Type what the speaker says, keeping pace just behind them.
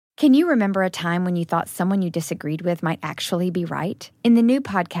Can you remember a time when you thought someone you disagreed with might actually be right? In the new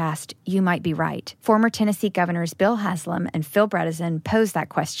podcast, You Might Be Right, former Tennessee governors Bill Haslam and Phil Bredesen pose that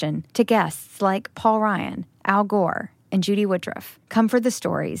question to guests like Paul Ryan, Al Gore, and Judy Woodruff. Come for the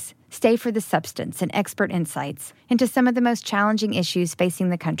stories, stay for the substance and expert insights into some of the most challenging issues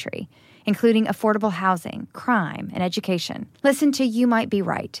facing the country, including affordable housing, crime, and education. Listen to You Might Be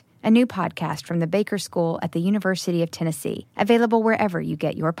Right, a new podcast from the Baker School at the University of Tennessee, available wherever you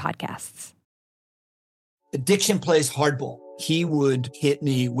get your podcasts. Addiction plays hardball. He would hit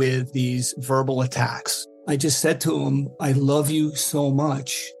me with these verbal attacks. I just said to him, I love you so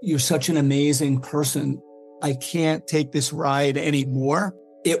much. You're such an amazing person. I can't take this ride anymore.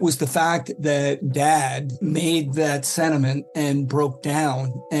 It was the fact that Dad made that sentiment and broke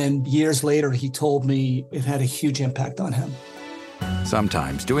down. And years later, he told me it had a huge impact on him.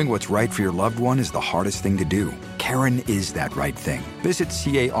 Sometimes doing what's right for your loved one is the hardest thing to do. Karen is that right thing. Visit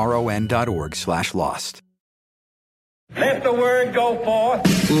caron.org/lost. Let the word go forth.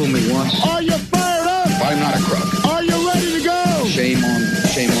 Fool me once. Are you fired up? I'm not a crook. Are you ready to go? Shame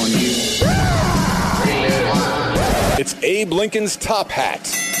on you. It's Abe Lincoln's Top Hat,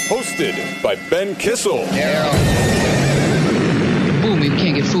 hosted by Ben Kissel. Yeah. Fool me, we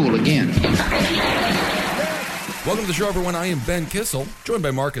can't get fooled again. Welcome to the show, everyone. I am Ben Kissel, joined by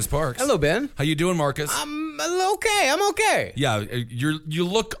Marcus Parks. Hello, Ben. How you doing, Marcus? I'm okay. Yeah, you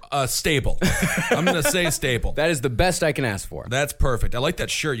look stable. I'm going to say stable. That is the best I can ask for. That's perfect. I like that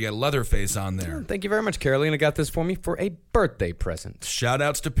shirt. You got Leatherface on there. Thank you very much. Carolina got this for me for a birthday present.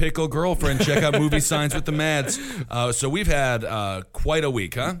 Shout-outs to Pickle Girlfriend. Check out Movie Signs with the Mads. So we've had quite a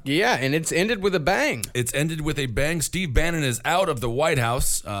week, huh? Yeah, and it's ended with a bang. It's ended with a bang. Steve Bannon is out of the White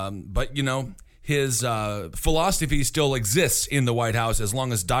House, but, you know, his philosophy still exists in the White House as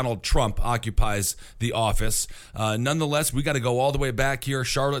long as Donald Trump occupies the office. Nonetheless, we got to go all the way back here,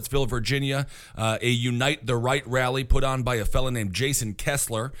 Charlottesville, Virginia, a Unite the Right rally put on by a fellow named Jason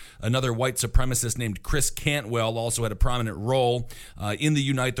Kessler. Another white supremacist named Chris Cantwell also had a prominent role in the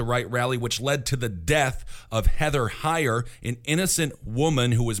Unite the Right rally, which led to the death of Heather Heyer, an innocent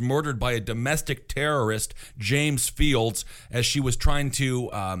woman who was murdered by a domestic terrorist, James Fields, as she was trying to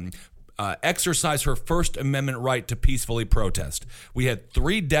exercise her First Amendment right to peacefully protest. We had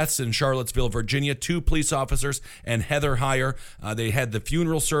 3 deaths in Charlottesville, Virginia, 2 police officers and Heather Heyer. They had the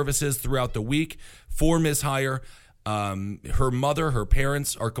funeral services throughout the week for Ms. Heyer. Her mother, her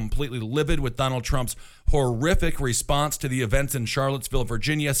parents are completely livid with Donald Trump's horrific response to the events in Charlottesville,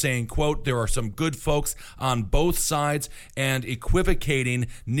 Virginia, saying, quote, there are some good folks on both sides, and equivocating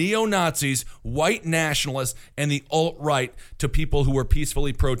neo-Nazis, white nationalists, and the alt-right to people who were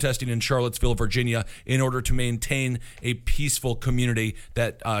peacefully protesting in Charlottesville, Virginia, in order to maintain a peaceful community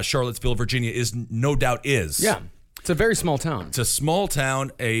that Charlottesville, Virginia is no doubt is. Yeah, it's a very small town. It's a small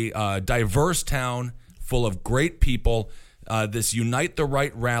town, a diverse town, full of great people. This Unite the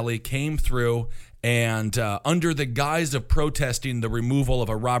Right rally came through, and under the guise of protesting the removal of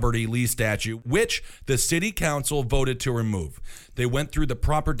a Robert E. Lee statue, which the city council voted to remove. They went through the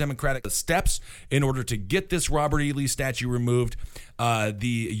proper democratic steps in order to get this Robert E. Lee statue removed.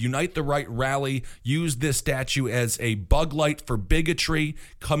 The Unite the Right rally used this statue as a bug light for bigotry,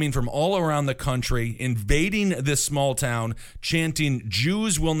 coming from all around the country, invading this small town, chanting,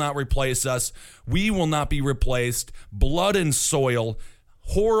 Jews will not replace us, we will not be replaced, blood and soil,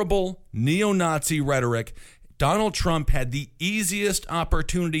 horrible neo-Nazi rhetoric. Donald Trump had the easiest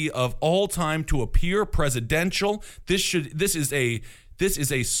opportunity of all time to appear presidential. This is a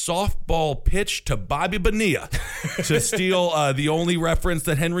softball pitch to Bobby Bonilla, to steal the only reference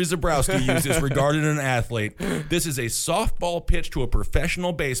that Henry Zebrowski uses regarding an athlete. This is a softball pitch to a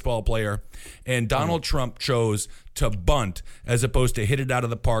professional baseball player, and Donald Trump chose to bunt as opposed to hit it out of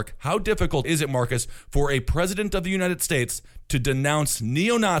the park. How difficult is it, Marcus, for a president of the United States to denounce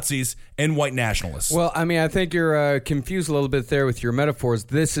neo-Nazis and white nationalists? Well, I mean, I think you're confused a little bit there with your metaphors.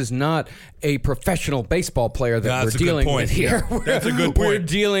 This is not a professional baseball player that we're dealing with here. Yeah, that's a good point. We're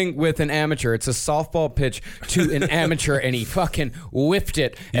dealing with an amateur. It's a softball pitch to an amateur, and he fucking whiffed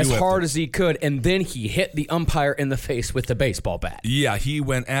it as hard as he could, and then he hit the umpire in the face with the baseball bat. Yeah, he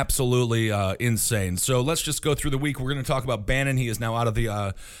went absolutely insane. So let's just go through the week. We're going to talk about Bannon. He is now out of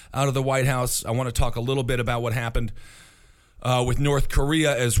the White House. I want to talk a little bit about what happened with North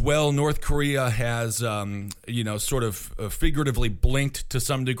Korea as well. North Korea has, sort of figuratively blinked to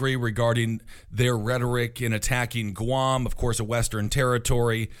some degree regarding their rhetoric in attacking Guam, of course, a Western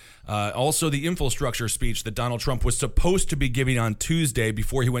territory. Also, the infrastructure speech that Donald Trump was supposed to be giving on Tuesday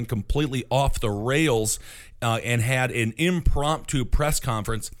before he went completely off the rails and had an impromptu press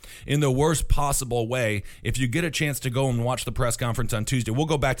conference in the worst possible way. If you get a chance to go and watch the press conference on Tuesday, we'll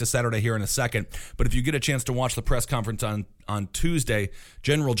go back to Saturday here in a second, but if you get a chance to watch the press conference on Tuesday,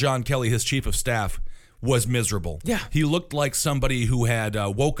 General John Kelly, his chief of staff, was miserable. Yeah. He looked like somebody who had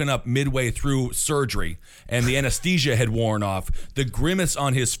woken up midway through surgery and the anesthesia had worn off. The grimace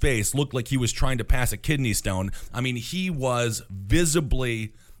on his face looked like he was trying to pass a kidney stone. I mean, he was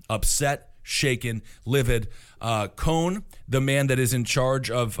visibly upset, shaken, livid. Cohn, the man that is in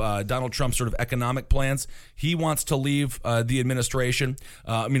charge of Donald Trump's sort of economic plans, he wants to leave the administration.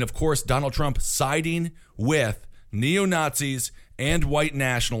 Of course, Donald Trump siding with neo-Nazis and white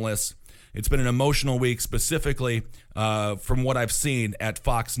nationalists. It's been an emotional week, specifically from what I've seen at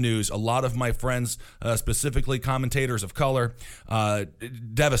Fox News. A lot of my friends, specifically commentators of color,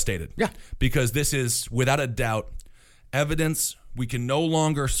 devastated. Yeah. Because this is, without a doubt, evidence. We can no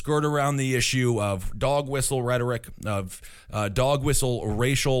longer skirt around the issue of dog whistle rhetoric, of dog whistle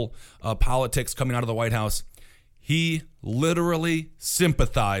racial politics coming out of the White House. He literally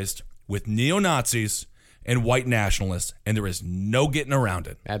sympathized with neo-Nazis and white nationalists, and there is no getting around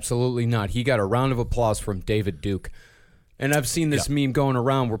it. Absolutely not. He got a round of applause from David Duke. And I've seen this meme going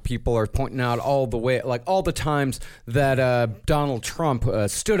around where people are pointing out all the times that Donald Trump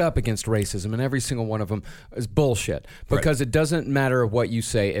stood up against racism, and every single one of them is bullshit. Because It doesn't matter what you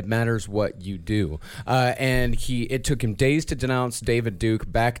say; it matters what you do. It took him days to denounce David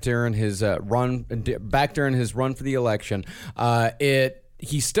Duke back during his run for the election.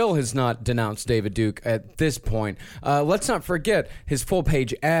 He still has not denounced David Duke at this point. Let's not forget his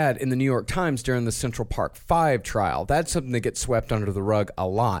full-page ad in the New York Times during the Central Park 5 trial. That's something that gets swept under the rug a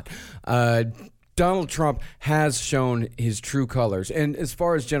lot. Donald Trump has shown his true colors. And as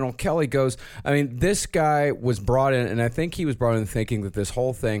far as General Kelly goes, I mean, this guy was brought in, and I think he was brought in thinking that this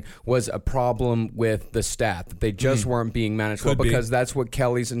whole thing was a problem with the staff, that they just weren't being managed well, because that's what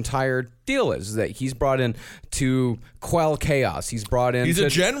Kelly's entire deal is that he's brought in to quell chaos. He's brought in. He's a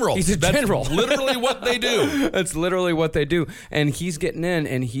general. General. That's literally what they do. That's literally what they do. And he's getting in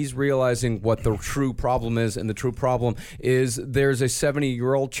and he's realizing what the true problem is. And the true problem is there's a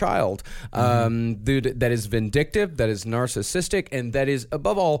 70-year-old child dude that is vindictive, that is narcissistic, and that is,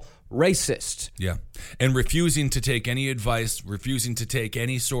 above all, racist. Yeah. And refusing to take any advice, refusing to take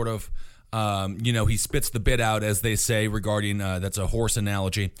any sort of, he spits the bit out, as they say, regarding, that's a horse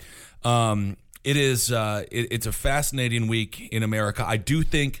analogy. It's a fascinating week in America. I do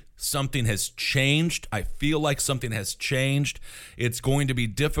think something has changed. I feel like something has changed. It's going to be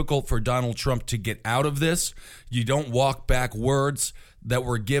difficult for Donald Trump to get out of this. You don't walk back words that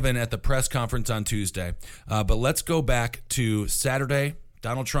were given at the press conference on Tuesday. But let's go back to Saturday.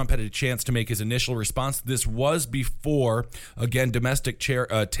 Donald Trump had a chance to make his initial response. This was before, again, domestic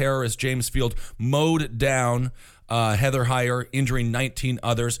terrorist James Field mowed down Heather Heyer, injuring 19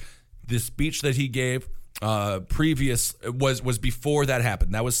 others. The speech that he gave previous was before that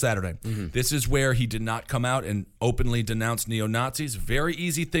happened. That was Saturday. This is where he did not come out and openly denounce neo-Nazis. Very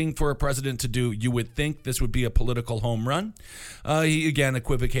easy thing for a president to do. You would think this would be a political home run. He again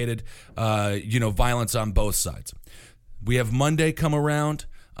equivocated, violence on both sides. We have Monday come around.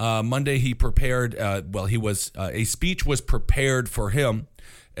 Monday he prepared. A speech was prepared for him.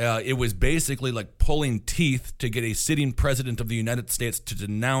 It was basically like pulling teeth to get a sitting president of the United States to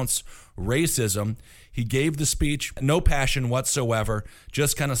denounce racism. He gave the speech, no passion whatsoever,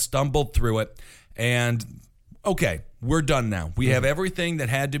 just kind of stumbled through it. And, okay, we're done now. We have everything that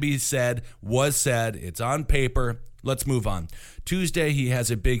had to be said, was said. It's on paper. Let's move on. Tuesday, he has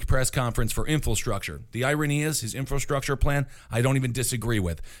a big press conference for infrastructure. The irony is his infrastructure plan, I don't even disagree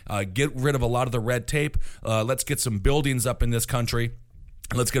with. Get rid of a lot of the red tape. Let's get some buildings up in this country.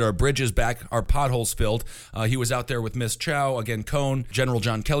 Let's get our bridges back, our potholes filled. He was out there with Miss Chow, again, Cohn. General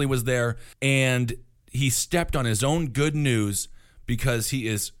John Kelly was there. And he stepped on his own good news because he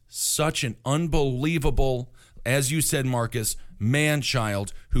is such an unbelievable, as you said, Marcus,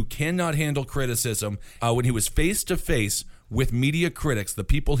 man-child who cannot handle criticism. When he was face-to-face with media critics, the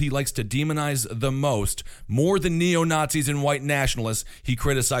people he likes to demonize the most, more than neo-Nazis and white nationalists, he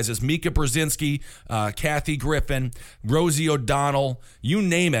criticizes Mika Brzezinski, Kathy Griffin, Rosie O'Donnell, you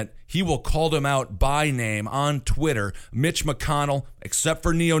name it. he will call them out by name on Twitter. Mitch McConnell, except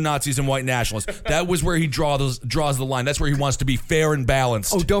for neo-Nazis and white nationalists. That was where he draws the line. That's where he wants to be fair and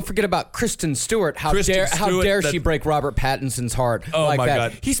balanced. Oh, don't forget about Kristen Stewart. How dare she break Robert Pattinson's heart like my that?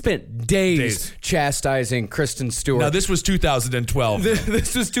 God. He spent days chastising Kristen Stewart. Now, this was 2012.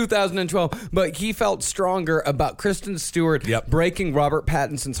 This was 2012, but he felt stronger about Kristen Stewart breaking Robert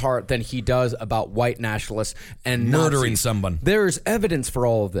Pattinson's heart than he does about white nationalists and murdering Nazis. someone. There's evidence for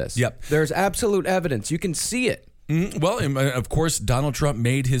all of this. Yep. There's absolute evidence. You can see it. Well, of course, Donald Trump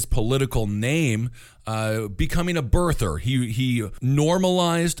made his political name becoming a birther. He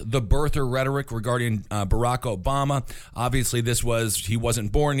normalized the birther rhetoric regarding Barack Obama. Obviously, he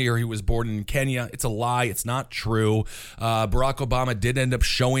wasn't born here. He was born in Kenya. It's a lie. It's not true. Barack Obama did end up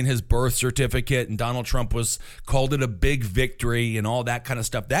showing his birth certificate, and Donald Trump called it a big victory and all that kind of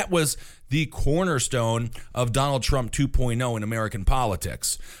stuff. That was the cornerstone of Donald Trump 2.0 in American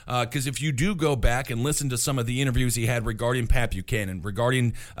politics. Because if you do go back and listen to some of the interviews he had regarding Pat Buchanan,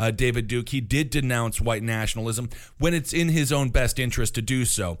 regarding David Duke, he did denounce white nationalism when it's in his own best interest to do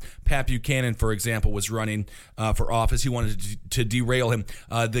so. Pat Buchanan, for example, was running for office. He wanted to derail him.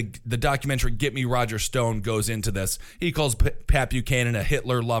 The documentary Get Me Roger Stone goes into this. He calls Pat Buchanan a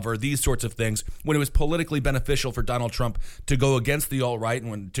Hitler lover, these sorts of things, when it was politically beneficial for Donald Trump to go against the alt-right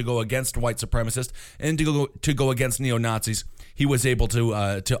and to go against white supremacists and to go against neo-Nazis. He was able to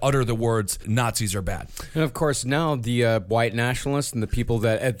utter the words, Nazis are bad. And of course, now the white nationalists and the people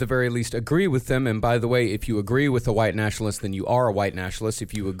that at the very least agree with them, and by the way, if you agree with a white nationalist, then you are a white nationalist.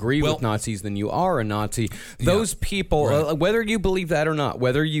 If you agree with Nazis, then you are a Nazi. Those people, whether you believe that or not,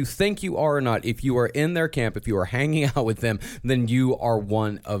 whether you think you are or not, if you are in their camp, if you are hanging out with them, then you are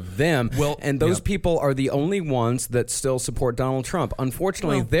one of them. And those people are the only ones that still support Donald Trump.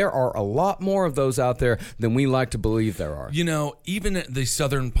 Unfortunately, there are a lot more of those out there than we like to believe there are. You know, even the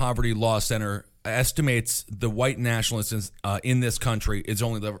Southern Poverty Law Center estimates the white nationalists in this country is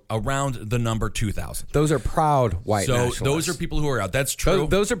only around the number 2,000. Those are proud white nationalists. So those are people who are out. That's true.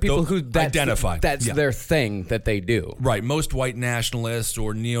 Those are people who identify. That's their thing that they do. Right. Most white nationalists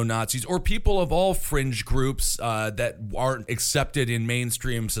or neo-Nazis or people of all fringe groups that aren't accepted in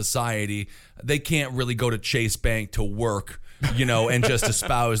mainstream society, they can't really go to Chase Bank to work, and just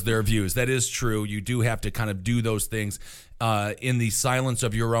espouse their views. That is true. You do have to kind of do those things in the silence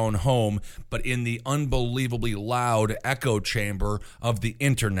of your own home, but in the unbelievably loud echo chamber of the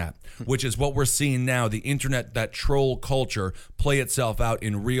internet, which is what we're seeing now. The internet, that troll culture, play itself out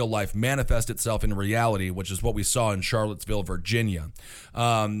in real life, manifest itself in reality, which is what we saw in Charlottesville, Virginia.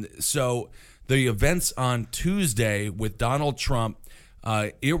 So the events on Tuesday with Donald Trump,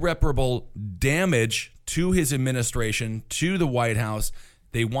 irreparable damage to his administration, to the White House.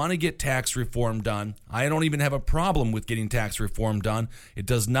 They want to get tax reform done. I don't even have a problem with getting tax reform done. It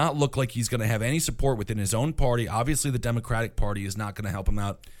does not look like he's going to have any support within his own party. Obviously, the Democratic Party is not going to help him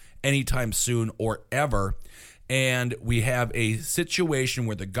out anytime soon or ever. And we have a situation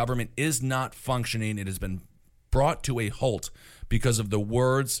where the government is not functioning. It has been brought to a halt because of the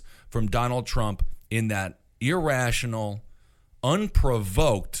words from Donald Trump in that irrational,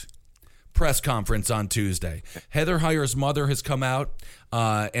 unprovoked press conference on Tuesday. Heather Heyer's mother has come out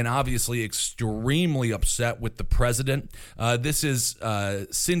and obviously extremely upset with the president. This is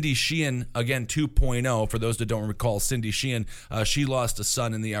Cindy Sheehan, again, 2.0. For those that don't recall, Cindy Sheehan, she lost a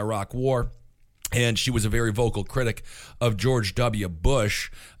son in the Iraq War. And she was a very vocal critic of George W. Bush.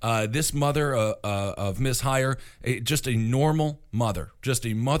 This mother of Miss Heyer, just a normal mother, just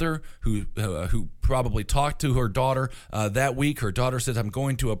a mother who probably talked to her daughter that week. Her daughter said, "I'm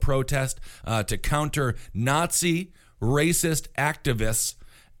going to a protest to counter Nazi racist activists,"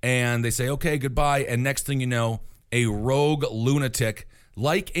 and they say, "Okay, goodbye." And next thing you know, a rogue lunatic,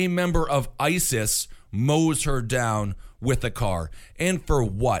 like a member of ISIS, mows her down with a car. And for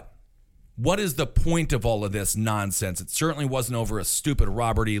what? What is the point of all of this nonsense? It certainly wasn't over a stupid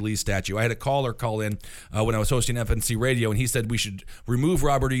Robert E. Lee statue. I had a caller call in when I was hosting FNC Radio, and he said we should remove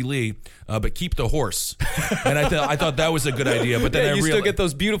Robert E. Lee, but keep the horse. And I thought that was a good idea. But then you still get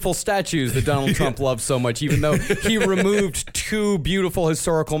those beautiful statues that Donald Trump loves so much, even though he removed two beautiful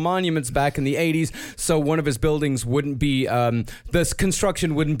historical monuments back in the 80s, so one of his buildings wouldn't be, this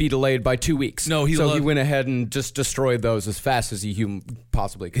construction wouldn't be delayed by 2 weeks. No, he went ahead and just destroyed those as fast as he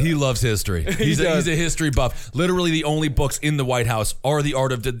possibly could. He loves history. He's a history buff. Literally, the only books in the White House are the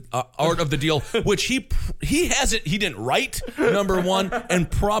Art of the Deal, which he didn't write, number one, and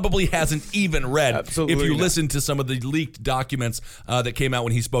probably hasn't even read. Absolutely if you not. listen to some of the leaked documents that came out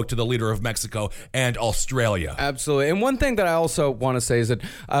when he spoke to the leader of Mexico and Australia. Absolutely. And one thing that I also want to say is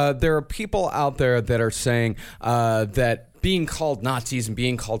that there are people out there that are saying that being called Nazis and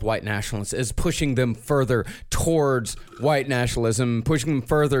being called white nationalists is pushing them further towards white nationalism, pushing them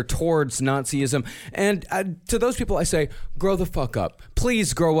further towards Nazism. And to those people, I say, grow the fuck up.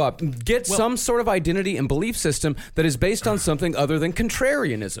 Please grow up. Get some sort of identity and belief system that is based on something other than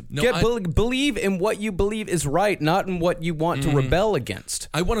contrarianism. Believe in what you believe is right, not in what you want to rebel against.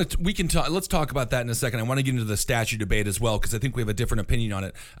 Let's talk about that in a second. I want to get into the statue debate as well, because I think we have a different opinion on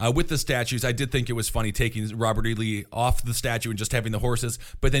it. With the statues, I did think it was funny taking Robert E. Lee off the statue and just having the horses,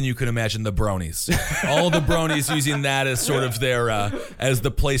 but then you could imagine the bronies. All the bronies using that as sort of their, as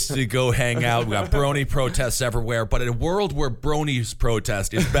the place to go hang out. We got brony protests everywhere, but a world where bronies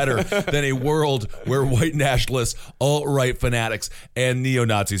protest is better than a world where white nationalists, alt-right fanatics, and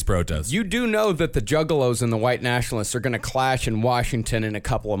neo-Nazis protest. You do know that the juggalos and the white nationalists are going to clash in Washington in a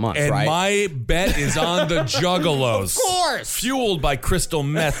couple of months, and right? my bet is on the juggalos. Of course. Fueled by crystal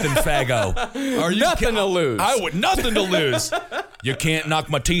meth and Fago. Are you nothing to lose. Nothing to lose. You can't knock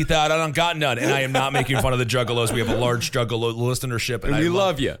my teeth out. I don't got none. And I am not making fun of the juggalos. We have a large juggalo listenership. And we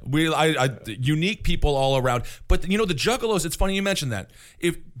love you. Unique people all around. But, the juggalos, it's funny you mentioned that.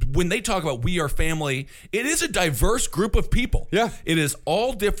 When they talk about we are family, it is a diverse group of people. Yeah. It is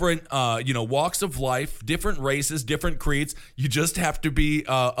all different, walks of life, different races, different creeds. You just have to be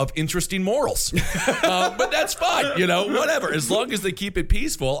of interesting morals. But that's fine. Whatever. As long as they keep it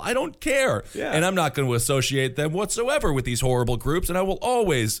peaceful, I don't care. Yeah. And I'm not going to associate them whatsoever with these horrible groups. And I will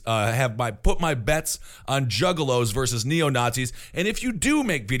always put my bets on juggalos versus neo-Nazis. And if you do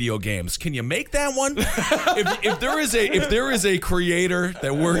make video games, can you make that one? if there is a creator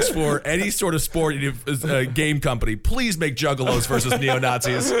that works for any sort of sport game company, please make juggalos versus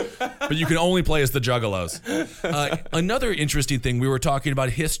neo-Nazis. But you can only play as the juggalos. Another interesting thing, we were talking about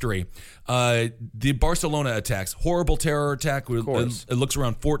history. The Barcelona attacks, horrible terror attack. It looks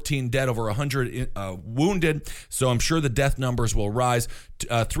around 14 dead, over 100 wounded. So I'm sure the death numbers will rise.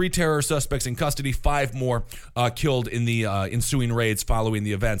 3 terror suspects in custody, 5 more killed in the ensuing raids following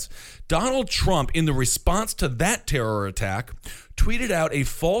the events. Donald Trump, in the response to that terror attack, tweeted out a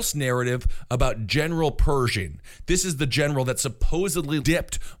false narrative about General Pershing. This is the general that supposedly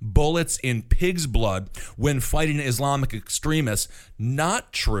dipped bullets in pig's blood when fighting Islamic extremists.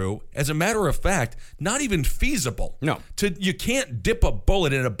 Not true. As a matter of fact, not even feasible. No. You can't dip a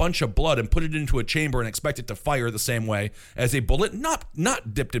bullet in a bunch of blood and put it into a chamber and expect it to fire the same way as a bullet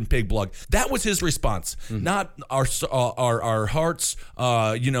not dipped in pig blood. That was his response. Not our hearts,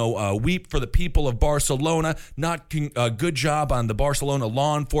 weep for the people of Barcelona. Not a good job on the Barcelona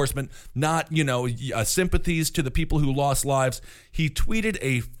law enforcement. Not sympathies to the people who lost lives. He tweeted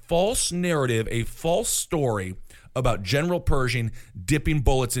a false narrative, a false story about General Pershing dipping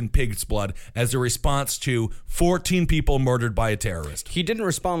bullets in pig's blood as a response to 14 people murdered by a terrorist. He didn't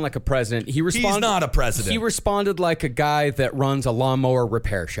respond like a president. He's not a president. He responded like a guy that runs a lawnmower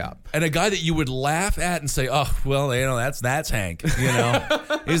repair shop. And a guy that you would laugh at and say, oh, well, that's Hank.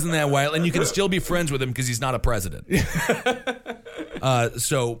 Isn't that wild? And you can still be friends with him because he's not a president.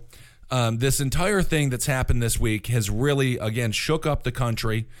 This entire thing that's happened this week has really, again, shook up the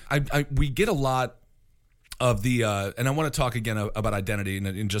country. We get a lot of the, and I want to talk again about identity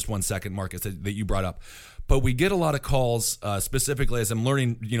in just one second, Marcus, that you brought up. But we get a lot of calls, specifically as I'm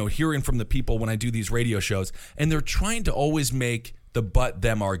learning, hearing from the people when I do these radio shows, and they're trying to always make the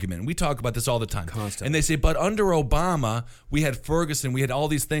but-them argument. We talk about this all the time. Constantly. And they say, but under Obama, we had Ferguson, we had all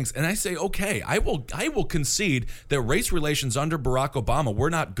these things. And I say, okay, I will concede that race relations under Barack Obama were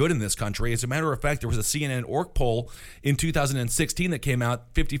not good in this country. As a matter of fact, there was a CNN Org poll in 2016 that came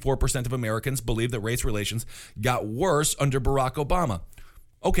out, 54% of Americans believe that race relations got worse under Barack Obama.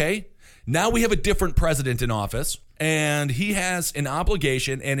 Okay, now we have a different president in office, and he has an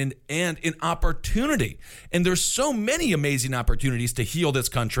obligation and an opportunity. And there's so many amazing opportunities to heal this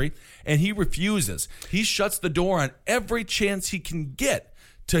country, and he refuses. He shuts the door on every chance he can get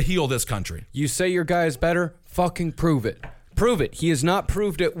to heal this country. You say your guy is better? Fucking prove it. Prove it. He has not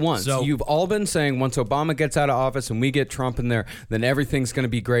proved it once. So, you've all been saying once Obama gets out of office and we get Trump in there, then everything's going to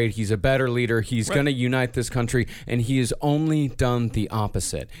be great. He's a better leader. He's going to unite this country. And he has only done the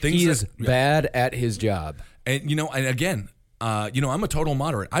opposite. He is bad at his job. And, and again, I'm a total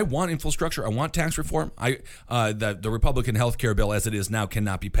moderate. I want infrastructure. I want tax reform. The Republican health care bill as it is now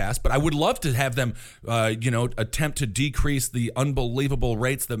cannot be passed. But I would love to have them, attempt to decrease the unbelievable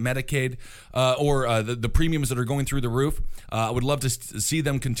rates that Medicaid or the premiums that are going through the roof. I would love to see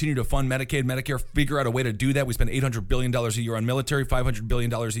them continue to fund Medicaid, Medicare, figure out a way to do that. We spend $800 billion a year on military, $500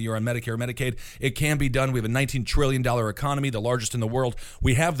 billion a year on Medicare, Medicaid. It can be done. We have a $19 trillion economy, the largest in the world.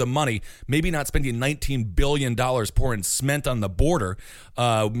 We have the money, maybe not spending $19 billion pouring cement on the border.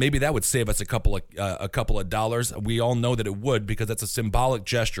 Maybe that would save us a couple of dollars. We all know that it would, because that's a symbolic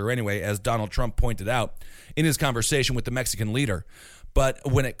gesture anyway, as Donald Trump pointed out in his conversation with the Mexican leader. But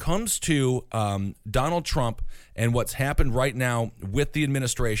when it comes to Donald Trump and what's happened right now with the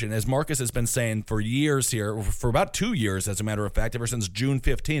administration, as Marcus has been saying for years here, for about 2 years, as a matter of fact, ever since June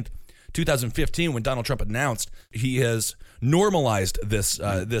 15th, 2015, when Donald Trump announced, he has normalized this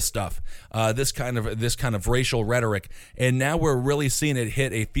stuff, this kind of racial rhetoric, and now we're really seeing it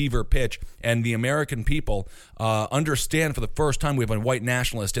hit a fever pitch. And the American people understand for the first time we have a white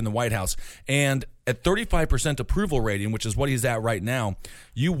nationalist in the White House, and at 35% approval rating, which is what he's at right now,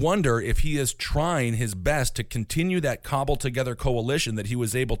 you wonder if he is trying his best to continue that cobbled together coalition that he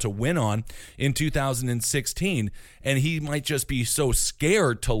was able to win on in 2016. And he might just be so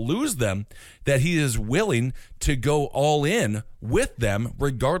scared to lose them that he is willing to go all in with them,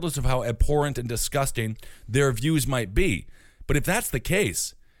 regardless of how abhorrent and disgusting their views might be. But if that's the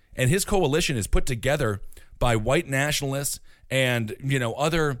case, and his coalition is put together by white nationalists and,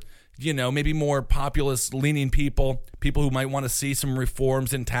 other, maybe more populist-leaning people who might want to see some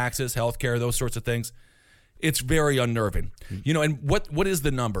reforms in taxes, healthcare, those sorts of things, it's very unnerving. And what is the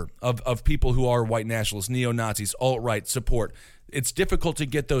number of people who are white nationalists, neo-Nazis, alt-right support? It's difficult to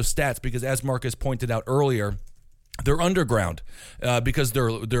get those stats because, as Marcus pointed out earlier, they're underground because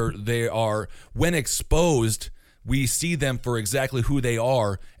they are, when exposed, we see them for exactly who they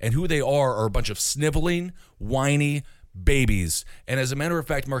are, and who they are a bunch of sniveling, whiny babies. And as a matter of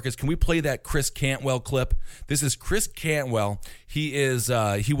fact, Marcus, can we play that Chris Cantwell clip? This is Chris Cantwell. He was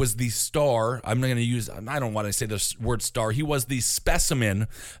the star. I don't want to say the word star. He was the specimen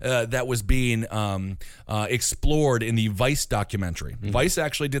that was being explored in the Vice documentary. Mm-hmm. Vice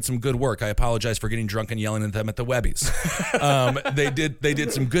actually did some good work. I apologize for getting drunk and yelling at them at the Webbies. They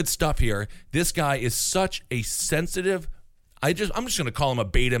did some good stuff here. This guy is such a sensitive, I'm just going to call him a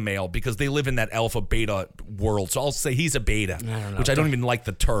beta male because they live in that alpha beta world. So I'll say he's a beta, which I don't even like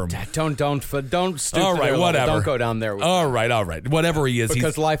the term. Don't stoop. All right, whatever. Don't go down there. All right. Whatever he is,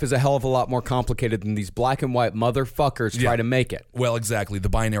 because life is a hell of a lot more complicated than these black and white motherfuckers try to make it. Well, exactly. The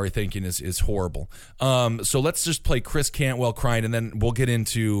binary thinking is horrible. So let's just play Chris Cantwell crying, and then we'll get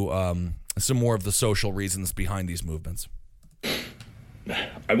into some more of the social reasons behind these movements.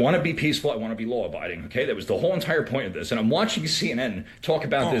 I want to be peaceful. I want to be law-abiding, okay? That was the whole entire point of this. And I'm watching CNN talk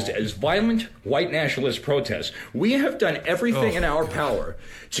about this as violent white nationalist protests. We have done everything in our power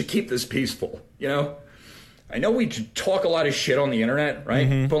to keep this peaceful, I know we talk a lot of shit on the internet, right?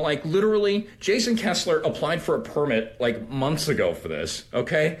 Mm-hmm. But, literally, Jason Kessler applied for a permit, months ago for this,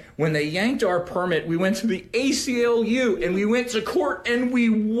 okay? When they yanked our permit, we went to the ACLU, and we went to court, and we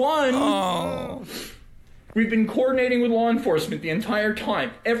won. Oh. We've been coordinating with law enforcement the entire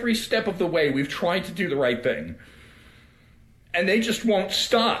time. Every step of the way, we've tried to do the right thing. And they just won't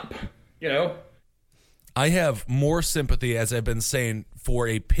stop, I have more sympathy, as I've been saying, for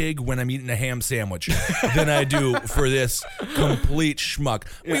a pig when I'm eating a ham sandwich than I do for this complete schmuck.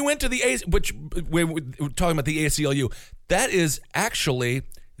 Yeah. We went to the we're talking about the ACLU. That is actually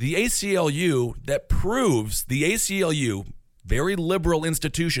the ACLU that proves the ACLU, very liberal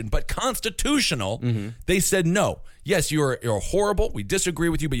institution, but constitutional. Mm-hmm. They said no. Yes, you're horrible. We disagree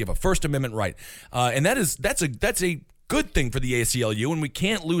with you, but you have a First Amendment right, and that's a good thing for the ACLU. And we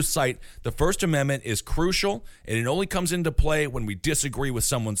can't lose sight. The First Amendment is crucial, and it only comes into play when we disagree with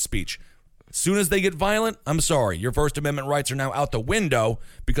someone's speech. As soon as they get violent, I'm sorry, your First Amendment rights are now out the window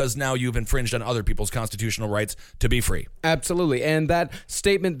because now you've infringed on other people's constitutional rights to be free. Absolutely. And that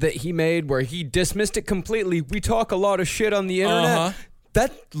statement that he made where he dismissed it completely, we talk a lot of shit on the internet,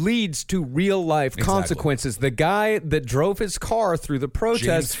 that leads to real life consequences. The guy that drove his car through the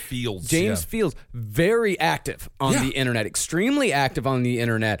protest, James Fields, very active on the internet, extremely active on the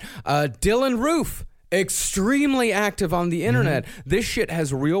internet. Dylan Roof, extremely active on the internet. Mm-hmm. This shit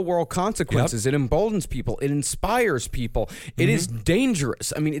has real world consequences. Yep. It emboldens people. It inspires people. It is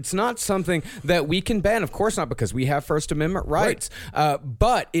dangerous. I mean, it's not something that we can ban. Of course not, because we have First Amendment rights. Right.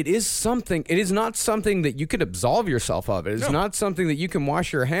 But it is something. It is not something that you could absolve yourself of. It is not something that you can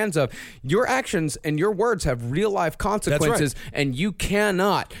wash your hands of. Your actions and your words have real life consequences, and you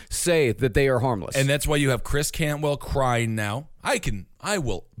cannot say that they are harmless. And that's why you have Chris Cantwell crying now. I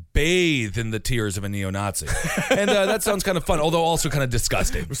will bathe in the tears of a neo-Nazi. And that sounds kind of fun, although also kind of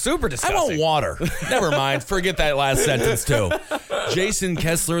disgusting. Super disgusting. I want water. Never mind. Forget that last sentence, too. Jason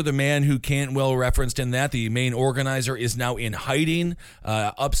Kessler, the man who Cantwell referenced in that, the main organizer, is now in hiding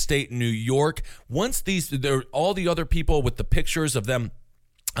upstate New York. Once all the other people with the pictures of them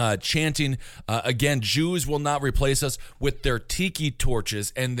chanting, again, Jews will not replace us, with their tiki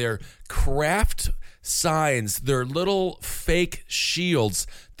torches and their craft signs, their little fake shields,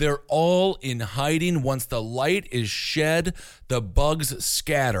 they're all in hiding. Once the light is shed, the bugs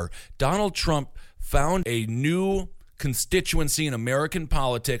scatter. Donald Trump found a new constituency in American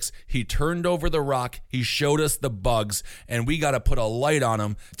politics. He turned over the rock. He showed us the bugs, and we got to put a light on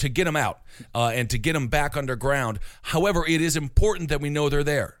them to get them out and to get them back underground. However, it is important that we know they're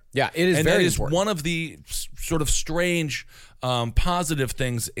there. Yeah, it is and very that is important. one of the sort of strange positive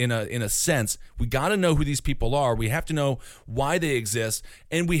things in a sense. We got to know who these people are. We have to know why they exist,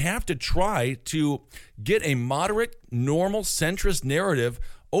 and we have to try to get a moderate, normal, centrist narrative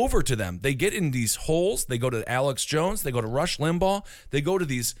over to them. They get in these holes. They go to Alex Jones. They go to Rush Limbaugh. They go to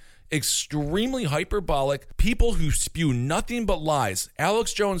these extremely hyperbolic people who spew nothing but lies.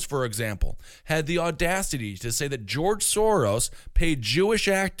 Alex Jones, for example, had the audacity to say that George Soros paid Jewish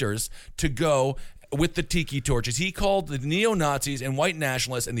actors to go with the tiki torches. He called the neo-Nazis and white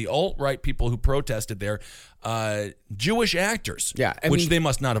nationalists and the alt-right people who protested there Jewish actors, which they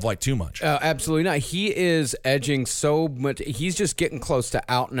must not have liked too much. Absolutely not. He is edging so much. He's just getting close to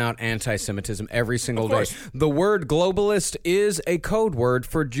out-and-out anti-Semitism every single day. The word globalist is a code word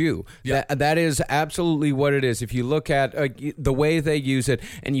for Jew. Yeah. That is absolutely what it is. If you look at the way they use it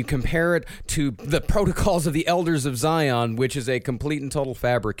and you compare it to the protocols of the Elders of Zion, which is a complete and total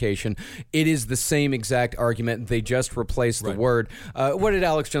fabrication, it is the same exact argument. They just replaced the word. What did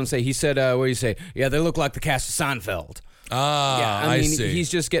Alex Jones say? He said, what do you say? Yeah, they look like the cast of Seinfeld. I mean, see. He's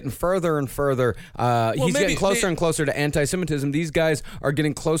just getting further and further. He's getting closer and closer to anti-Semitism. These guys are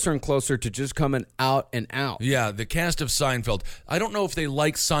getting closer and closer to just coming out and out. Yeah, the cast of Seinfeld. I don't know if they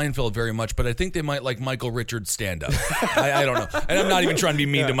like Seinfeld very much, but I think they might like Michael Richards' stand-up. I don't know. And I'm not even trying to be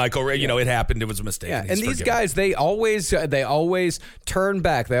mean to Michael. You know, it happened. It was a mistake. Yeah, and these guys, they always turn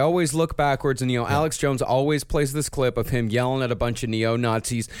back. They always look backwards. And, Alex Jones always plays this clip of him yelling at a bunch of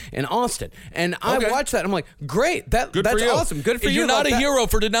neo-Nazis in Austin. And I watched that, and I'm like, great. That's awesome. Good for you. You're not a hero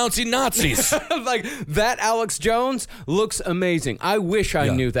for denouncing Nazis. Like, that Alex Jones looks amazing. I wish I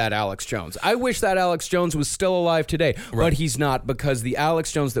knew that Alex Jones. I wish that Alex Jones was still alive today, but he's not, because the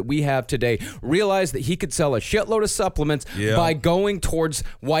Alex Jones that we have today realized that he could sell a shitload of supplements by going towards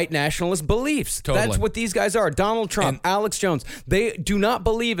white nationalist beliefs. Totally. That's what these guys are. Donald Trump, Alex Jones, they do not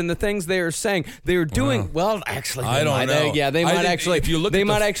believe in the things they are saying. They are doing, actually, I don't know. Yeah, they might actually, if you look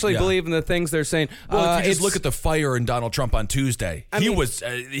might actually believe in the things they're saying. Well, if you just look at the fire in Donald Trump on Tuesday, he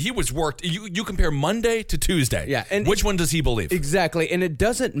was worked. You compare Monday to Tuesday. Yeah, and which one does he believe? Exactly, and it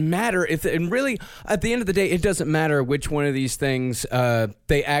doesn't matter and really, at the end of the day, it doesn't matter which one of these things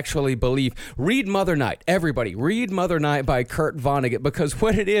they actually believe. Read Mother Night, everybody. Read Mother Night by Kurt Vonnegut, because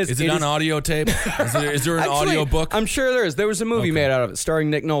what it is. Is it on audio tape? Is there an audio book? I'm sure there is. There was a movie made out of it, starring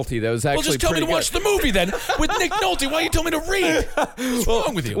Nick Nolte. That was actually. Well, just tell me to watch the movie then with Nick Nolte. Why you tell me to read? What's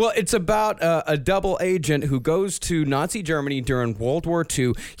wrong with you? Well, it's about a double agent who goes to Nazi Germany during World War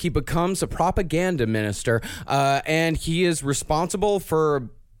II. He becomes a propaganda minister, and he is responsible for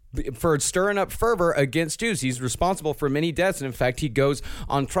stirring up fervor against Jews. He's responsible for many deaths, and in fact, he goes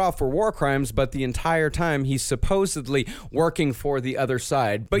on trial for war crimes, but the entire time he's supposedly working for the other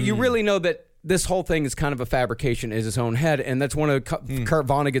side. But you really know that this whole thing is kind of a fabrication in his own head, and that's one of Kurt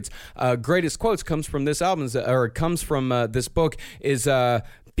Vonnegut's greatest quotes. Comes from this album, or comes from this book. Is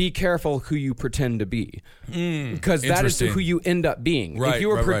be careful who you pretend to be, because that is who you end up being. Right, if you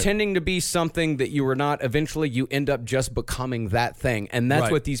were pretending to be something that you were not, eventually you end up just becoming that thing, and that's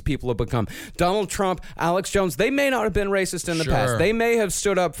what these people have become. Donald Trump, Alex Jones, they may not have been racist in the past. They may have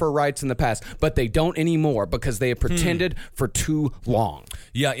stood up for rights in the past, but they don't anymore because they have pretended for too long.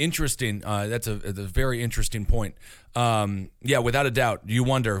 Yeah, interesting. That's a very interesting point. Yeah, without a doubt, you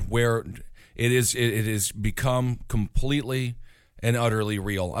wonder where it is. It has become completely and utterly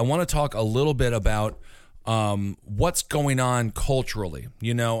real. I want to talk a little bit about what's going on culturally.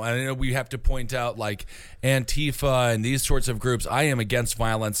 I know we have to point out like Antifa and these sorts of groups. I am against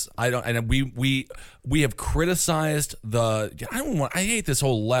violence. I don't, and we have criticized I hate this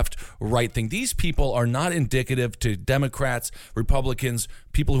whole left right thing. These people are not indicative to Democrats, Republicans,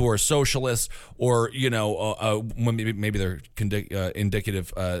 people who are socialists, or maybe they're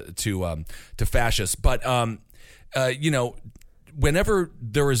indicative to fascists. But whenever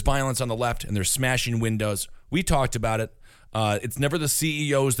there is violence on the left and they're smashing windows, we talked about it. It's never the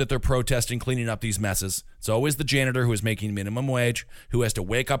CEOs that they're protesting cleaning up these messes. It's always the janitor who is making minimum wage, who has to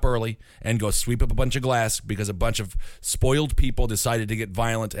wake up early and go sweep up a bunch of glass because a bunch of spoiled people decided to get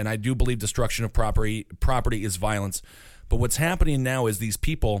violent. And I do believe destruction of property is violence. But what's happening now is these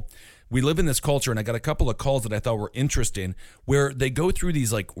people, we live in this culture, and I got a couple of calls that I thought were interesting, where they go through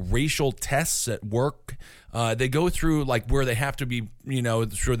these like racial tests at work. They go through like where they have to be,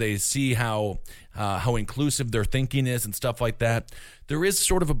 sure they see how inclusive their thinking is and stuff like that. There is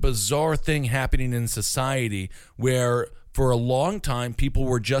sort of a bizarre thing happening in society where for a long time people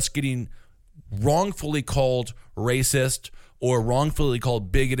were just getting wrongfully called racist or wrongfully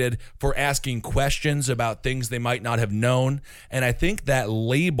called bigoted for asking questions about things they might not have known. And I think that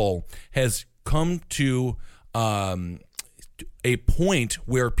label has come to a point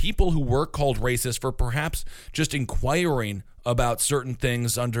where people who were called racist for perhaps just inquiring about certain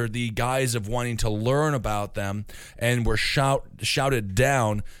things under the guise of wanting to learn about them and were shouted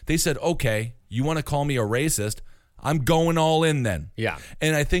down, they said, okay, you want to call me a racist? I'm going all in then. Yeah.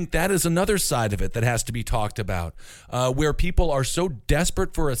 And I think that is another side of it that has to be talked about, where people are so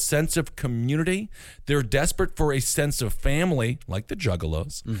desperate for a sense of community. They're desperate for a sense of family, like the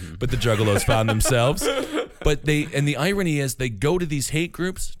Juggalos. Mm-hmm. But the Juggalos found themselves. But the irony is they go to these hate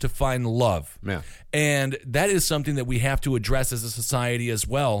groups to find love. Yeah. And that is something that we have to address as a society as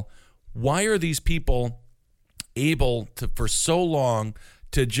well. Why are these people able to, for so long,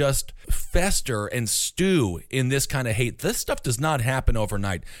 to just fester and stew in this kind of hate? This stuff does not happen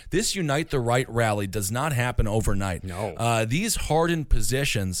overnight. This Unite the Right rally does not happen overnight. No. These hardened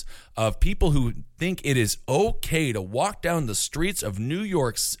positions of people who think it is okay to walk down the streets of New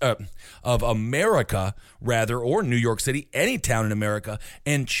York, of America, rather, or New York City, any town in America,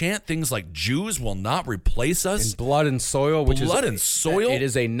 and chant things like "Jews will not replace us." In blood and soil, blood and soil. It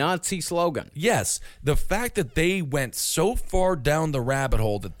is a Nazi slogan. Yes, the fact that they went so far down the rabbit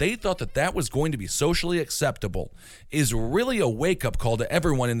hole that they thought that was going to be socially acceptable is really a wake-up call to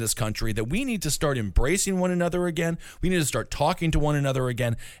everyone in this country that we need to start embracing one another again. We need to start talking to one another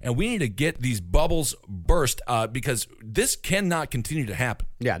again, and we need to get these bubbles burst because this cannot continue to happen.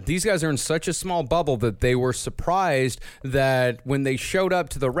 Yeah, these guys are in such a small bubble that they were surprised that when they showed up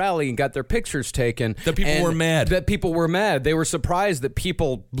to the rally and got their pictures taken, that people were mad. They were surprised that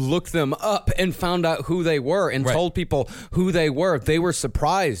people looked them up and found out who they were and told people who they were. They were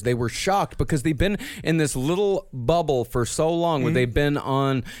surprised. They were shocked because they've been in this little bubble for so long where they've been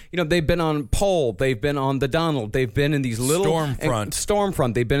on, they've been on Pole, they've been on the Donald, they've been in these little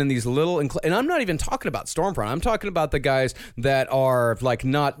Stormfront. They've been in these little, and I'm not even talking about Stormfront. I'm talking about the guys that are like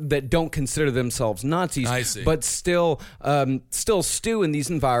that don't consider themselves Nazis, I see. But still stew in these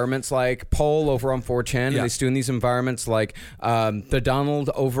environments like Pole over on 4chan, and they stew in these environments like the Donald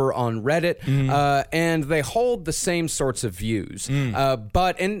over on Reddit, and they hold the same sorts of views.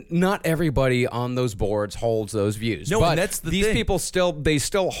 But not everybody on those boards holds those views. No, but and that's the these thing. people still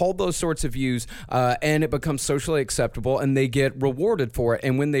hold those sorts of views, and it becomes socially acceptable, and they get rewarded for it.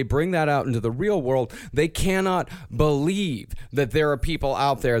 And when they bring that out into the real world, they cannot believe that there are people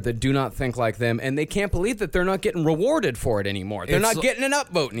out there that do not think like them, and they can't believe that they're not getting rewarded for it anymore. They're not getting an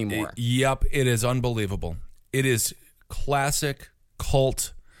upvote anymore. Yep, it is unbelievable. It is classic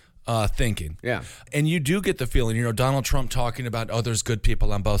cult thinking. Yeah. And you do get the feeling, Donald Trump talking about, there's good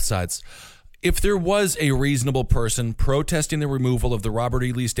people on both sides. If there was a reasonable person protesting the removal of the Robert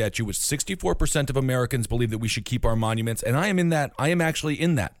E. Lee statue, which 64% of Americans believe that we should keep our monuments, and I am actually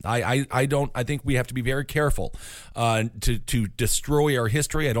in that. I think we have to be very careful to destroy our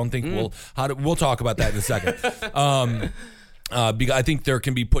history. I don't think we'll talk about that in a second. Because I think there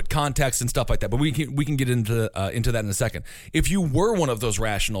can be put context and stuff like that, but we can get into that in a second. If you were one of those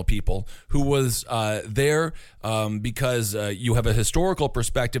rational people who was there because you have a historical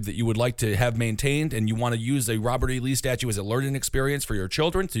perspective that you would like to have maintained, and you want to use a Robert E. Lee statue as a learning experience for your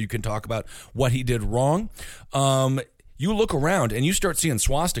children, so you can talk about what he did wrong. You look around and you start seeing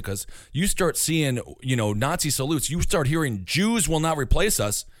swastikas. You start seeing Nazi salutes. You start hearing "Jews will not replace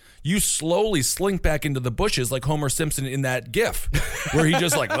us." You slowly slink back into the bushes like Homer Simpson in that GIF, where he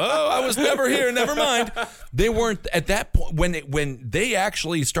just like, I was never here, never mind. They weren't at that point when they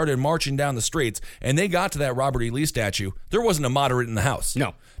actually started marching down the streets and they got to that Robert E. Lee statue. There wasn't a moderate in the house.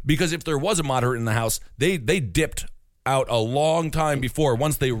 No, because if there was a moderate in the house, they dipped out a long time before,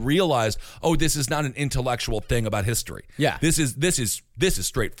 once they realized, this is not an intellectual thing about history. Yeah. This is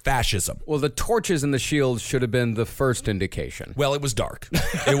straight fascism. Well, the torches and the shields should have been the first indication. Well, it was dark.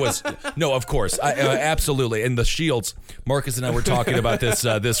 It was no, of course, absolutely. And the shields. Marcus and I were talking about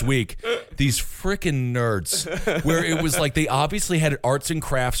this week. These freaking nerds, where it was like they obviously had arts and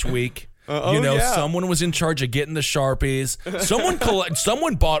crafts week. Someone was in charge of getting the Sharpies.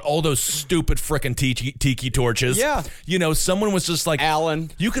 Someone bought all those stupid frickin' tiki torches. Yeah. Someone was just like,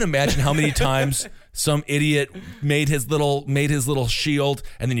 Alan. You can imagine how many times some idiot made his little shield,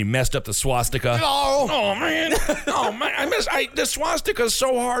 and then you messed up the swastika. Oh man! The swastika is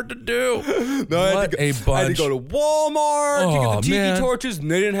so hard to do. No, What a bunch! I had to go to Walmart to get the tiki man. torches, and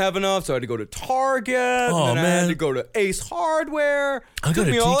they didn't have enough, so I had to go to Target. Oh, and then I man. had to go to Ace Hardware. I got Took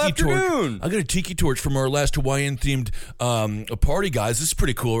me all afternoon. I got a tiki torch from our last Hawaiian themed party, guys. This is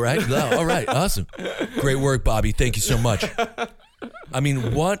pretty cool, right? All right, awesome, great work, Bobby. Thank you so much. I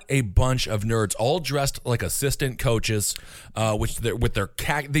mean, what a bunch of nerds, all dressed like assistant coaches,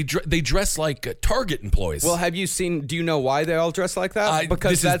 they dress like Target employees. Well, have you seen? Do you know why they all dress like that?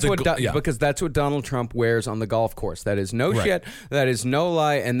 Because that's what Donald Trump wears on the golf course. That is no shit. That is no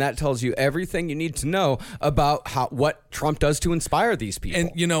lie, and that tells you everything you need to know about what Trump does to inspire these people.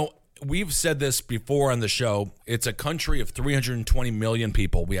 And you know, we've said this before on the show. It's a country of 320 million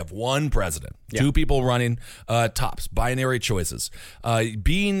people. We have one president, two people running tops, binary choices.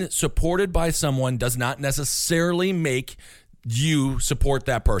 Being supported by someone does not necessarily make you support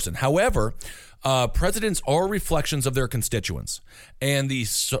that person. However, presidents are reflections of their constituents. And the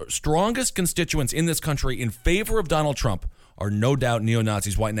strongest constituents in this country in favor of Donald Trump are no doubt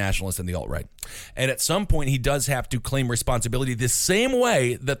neo-Nazis, white nationalists, and the alt-right. And at some point, he does have to claim responsibility the same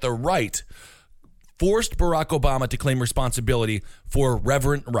way that the right forced Barack Obama to claim responsibility for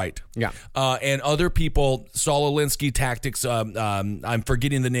Reverend Wright. Yeah. And other people, Saul Alinsky tactics, I'm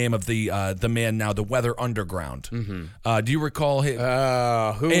forgetting the name of the man now, the Weather Underground. Mm-hmm. Do you recall him?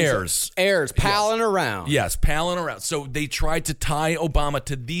 Ayers. Ayers, palling around. Yes, palling around. So they tried to tie Obama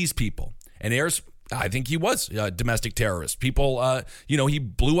to these people. And Ayers, I think he was a domestic terrorist. People, he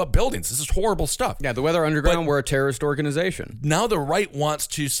blew up buildings. This is horrible stuff. Yeah, the Weather Underground were a terrorist organization. Now the right wants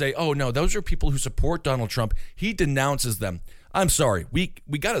to say, oh, no, those are people who support Donald Trump. He denounces them. I'm sorry. We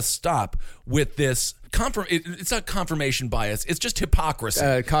got to stop with this. It's not confirmation bias. It's just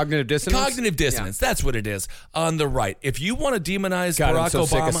hypocrisy. Cognitive dissonance? Cognitive dissonance. Yeah. That's what it is on the right. If you want to demonize Barack I'm so Obama.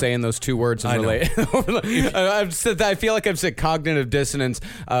 sick of saying those two words. I feel like I've said cognitive dissonance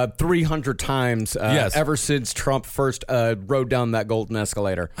 300 times ever since Trump first rode down that golden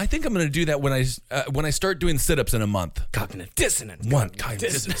escalator. I think I'm going to do that when I start doing sit-ups in a month. Cognitive dissonance. Cognitive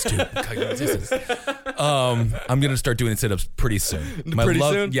dissonance, too. Cognitive dissonance. I'm going to start doing sit-ups pretty soon.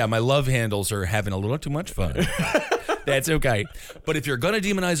 Soon? Yeah, my love handles are having a little too much fun. That's okay. But if you're going to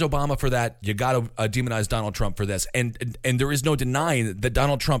demonize Obama for that, you got to demonize Donald Trump for this. And there is no denying that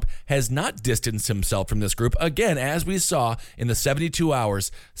Donald Trump has not distanced himself from this group. Again, as we saw in the 72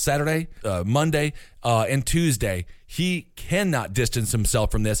 hours, Saturday, Monday, and Tuesday, he cannot distance himself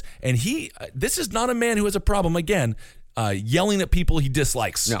from this. And this is not a man who has a problem, again, yelling at people he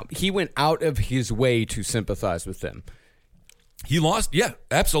dislikes. No, he went out of his way to sympathize with them. He lost, yeah,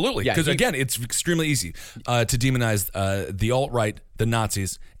 absolutely. Because again, it's extremely easy to demonize the alt-right, the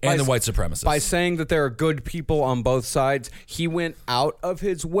Nazis, and the white supremacists. By saying that there are good people on both sides, he went out of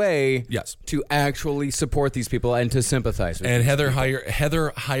his way to actually support these people and to sympathize with them. And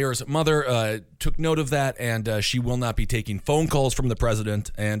Heather Heyer's mother took note of that, and she will not be taking phone calls from the president.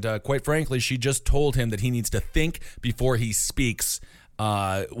 And quite frankly, she just told him that he needs to think before he speaks,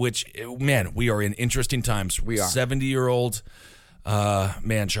 which, man, we are in interesting times. We are. 70-year-old...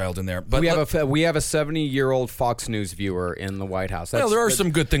 man-child in there, but we have a 70-year-old Fox News viewer in the White House. There are some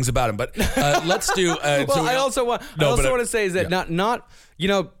good things about him, but let's do. I also want to say is that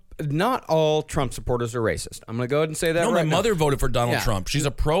not all Trump supporters are racist. I'm going to go ahead and say that. No, my mother voted for Donald Trump. She's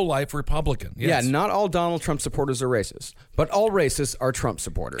a pro-life Republican. Yes. Yeah, not all Donald Trump supporters are racist, but all racists are Trump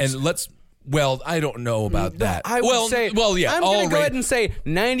supporters. And well, I don't know about that. I would say, I'm going to go ahead and say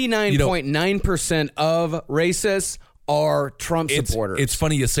 99.9% of racists are Trump supporters. It's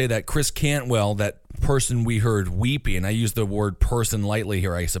funny you say that. Chris Cantwell, that person we heard weeping, I use the word person lightly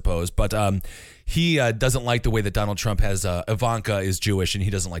here, I suppose, but he doesn't like the way that Donald Trump has Ivanka is Jewish, and he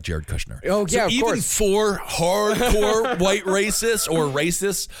doesn't like Jared Kushner. Oh, yeah, of even course. For hardcore white racists or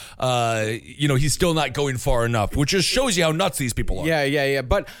racists, he's still not going far enough, which just shows you how nuts these people are. Yeah.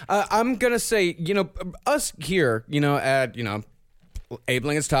 But I'm going to say, us here, at, Abe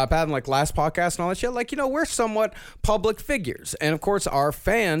Lincoln's Top Hat and last podcast and all that shit, we're somewhat public figures. And of course, our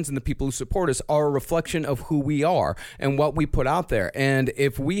fans and the people who support us are a reflection of who we are and what we put out there. And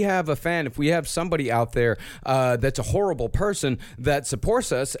if we have a fan, if we have somebody out there that's a horrible person that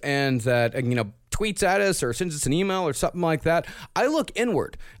supports us and that, tweets at us or sends us an email or something like that, I look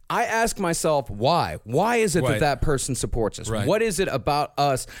inward. I ask myself, why? Why is it that person supports us? Right. What is it about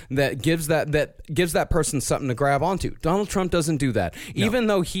us that gives that person something to grab onto? Donald Trump doesn't do that. No. Even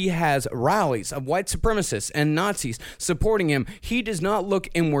though he has rallies of white supremacists and Nazis supporting him, he does not look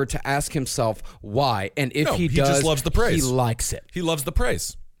inward to ask himself why. And if he does, just loves the praise. He likes it. He loves the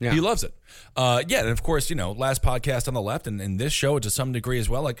praise. Yeah. He loves it. And of course, last podcast on the left and this show to some degree as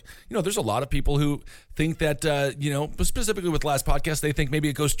well. Like, there's a lot of people who think that, specifically with last podcast, they think maybe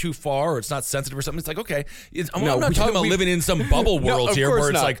it goes too far or it's not sensitive or something. It's like, okay, I'm not talking about living in some bubble world here where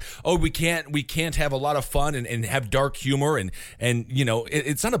it's like, oh, we can't have a lot of fun and have dark humor and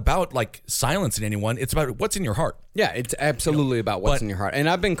it's not about like silencing anyone. It's about what's in your heart. Yeah, it's absolutely about what's in your heart. And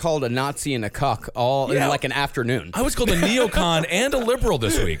I've been called a Nazi and a cuck all in like an afternoon. I was called a neocon and a liberal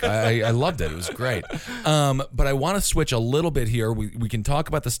this week. I loved it. It was great. But I want to switch a little bit here. We can talk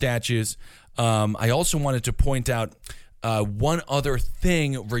about the statues. I also wanted to point out one other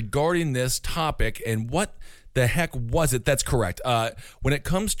thing regarding this topic and what the heck was it? That's correct. When it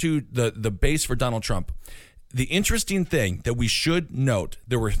comes to the base for Donald Trump, the interesting thing that we should note,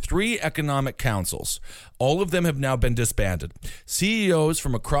 there were 3 economic councils. All of them have now been disbanded. CEOs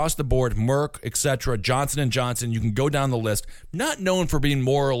from across the board, Merck, etc., Johnson & Johnson, you can go down the list, not known for being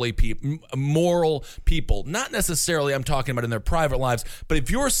moral people. Not necessarily I'm talking about in their private lives, but if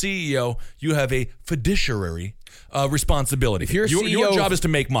you're a CEO, you have a fiduciary responsibility. If you're your job is to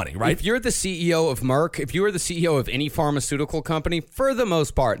make money, right? If you're the CEO of Merck, if you are the CEO of any pharmaceutical company, for the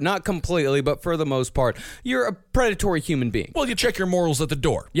most part, not completely, but for the most part, you're a predatory human being. Well, you check your morals at the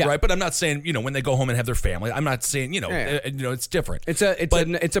door, right? But I'm not saying, when they go home and have their family, I'm not saying, it's different.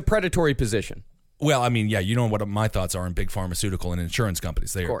 It's a predatory position. Well, I mean, you know what my thoughts are on big pharmaceutical and insurance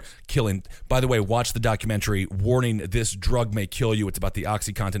companies. They are killing. By the way, watch the documentary Warning, This Drug May Kill You. It's about the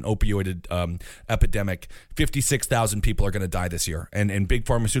OxyContin opioid epidemic. 56,000 people are going to die this year. And big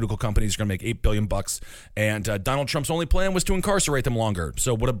pharmaceutical companies are going to make $8 billion. And Donald Trump's only plan was to incarcerate them longer.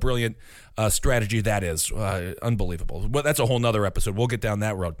 So what a brilliant strategy that is. Unbelievable. Well, that's a whole nother episode. We'll get down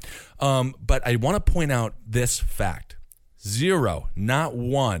that road. But I want to point out this fact. 0, not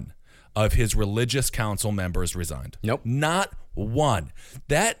 1. Of his religious council members resigned. Nope. Not 1.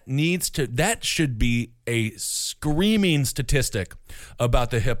 That should be a screaming statistic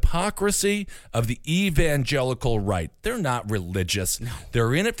about the hypocrisy of the evangelical right. They're not religious. No.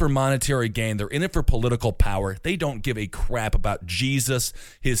 They're in it for monetary gain. They're in it for political power. They don't give a crap about Jesus,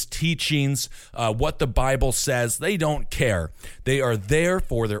 his teachings, what the Bible says. They don't care. They are there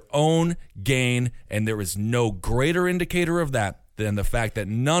for their own gain, and there is no greater indicator of that than the fact that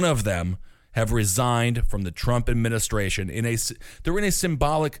none of them have resigned from the Trump administration. They're in a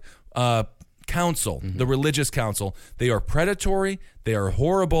symbolic council, the religious council. They are predatory. They are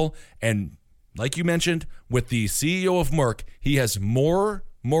horrible. And like you mentioned, with the CEO of Merck, he has more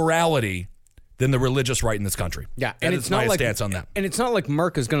morality than the religious right in this country. Yeah, and it's my stance on that. And it's not like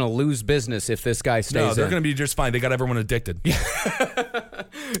Merck is going to lose business if this guy stays. No, they're going to be just fine. They got everyone addicted.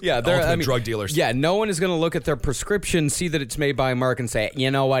 Yeah, they're drug dealers. Yeah, no one is going to look at their prescription, see that it's made by Merck, and say,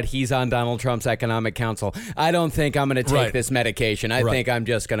 you know what, he's on Donald Trump's economic council. I don't think I'm going to take this medication. I think I'm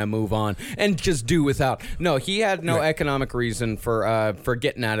just going to move on and just do without. No, he had no economic reason for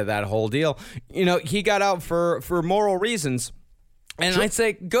getting out of that whole deal. He got out for moral reasons. And I'd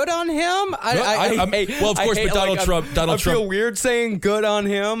say, good on him. Of course, but Donald Trump. I feel weird saying good on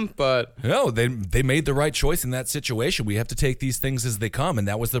him, but no, they made the right choice in that situation. We have to take these things as they come, and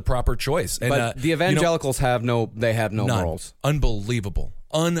that was the proper choice. And, but the evangelicals have no morals. Unbelievable.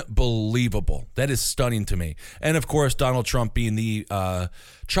 That is stunning to me. And of course, Donald Trump, being the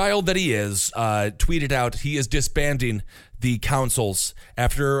child that he is, tweeted out he is disbanding the councils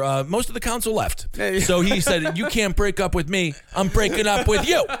after most of the council left. So he said, you can't break up with me. I'm breaking up with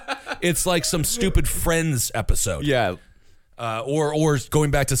you. It's like some stupid Friends episode. Yeah. Or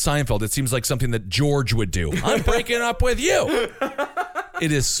going back to Seinfeld, it seems like something that George would do. I'm breaking up with you.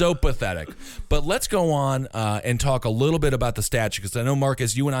 It is so pathetic. But let's go on and talk a little bit about the statue, because I know,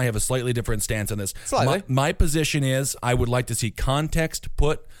 Marcus, you and I have a slightly different stance on this. Slightly. My position is I would like to see context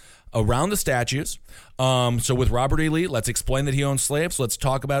put around the statues. So with Robert E. Lee, let's explain that he owned slaves. Let's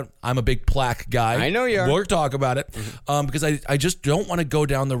talk about, I'm a big plaque guy. I know you are. We'll talk about it. Because I just don't want to go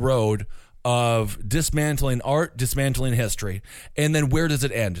down the road of dismantling art, dismantling history, and then where does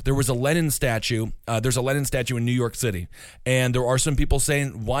it end? There was a Lenin statue. There's a Lenin statue in New York City, and there are some people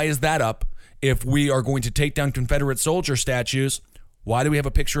saying, why is that up? If we are going to take down Confederate soldier statues, why do we have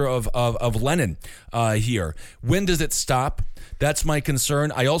a picture of Lenin here? When does it stop? That's my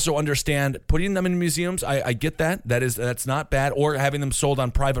concern. I also understand putting them in museums. I get that. That's not bad, or having them sold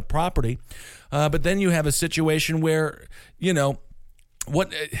on private property. But then you have a situation where,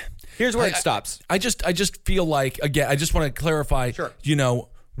 what... Here's where it stops. I just feel like, again, I just want to clarify, sure.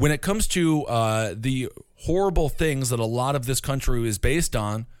 When it comes to the horrible things that a lot of this country is based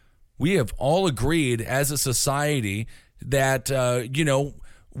on, we have all agreed as a society that,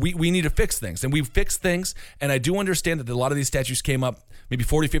 we need to fix things. And we've fixed things. And I do understand that a lot of these statues came up maybe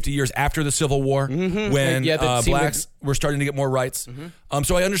 40, 50 years after the Civil War when blacks were starting to get more rights.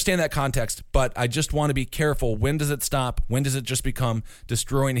 So I understand that context, but I just want to be careful. When does it stop? When does it just become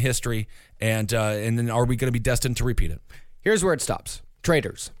destroying history? And then are we going to be destined to repeat it? Here's where it stops.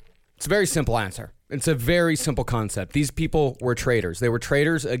 Traitors. It's a very simple answer. It's a very simple concept. These people were traitors. They were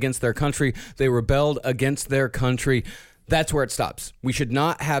traitors against their country. They rebelled against their country. That's where it stops. We should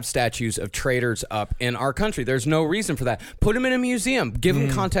not have statues of traitors up in our country. There's no reason for that. Put them in a museum. Give them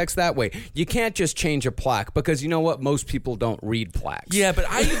context that way. You can't just change a plaque because you know what? Most people don't read plaques. Yeah, but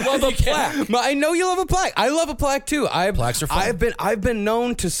I love a plaque. I know you love a plaque. I love a plaque too. Plaques are fun. I've been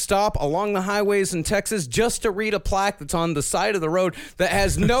known to stop along the highways in Texas just to read a plaque that's on the side of the road that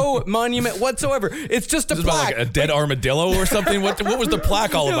has no monument whatsoever. It's just a plaque. Like a dead armadillo or something? What was the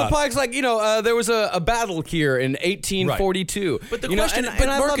plaque all about? The plaque's like, there was a battle here in 1842. But the question,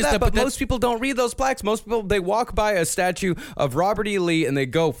 and I love that, but most people don't read those plaques. Most people, they walk by a statue of Robert E. Lee and they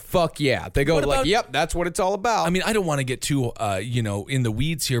go, fuck yeah. They go yep, that's what it's all about. I mean, I don't want to get too, in the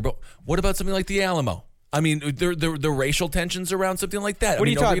weeds here, but what about something like the Alamo? I mean, the racial tensions around something like that. What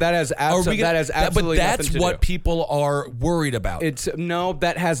are you talking about? That has absolutely But that's nothing to what people are worried about.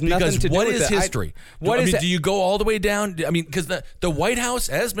 That has nothing because to do with it. What is history? Do you go all the way down? I mean, because the White House,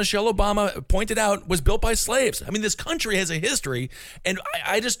 as Michelle Obama pointed out, was built by slaves. I mean, this country has a history, and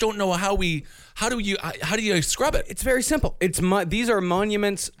I just don't know how do you scrub it? It's very simple. These are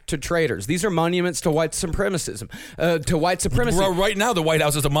monuments to traitors. These are monuments to white supremacy. Right now, the White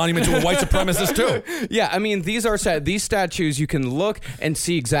House is a monument to a white supremacist too. Yeah, I mean, these statues. You can look and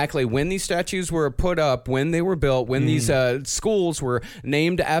see exactly when these statues were put up, when they were built, when these schools were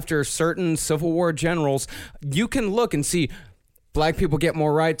named after certain Civil War generals. You can look and see. Black people get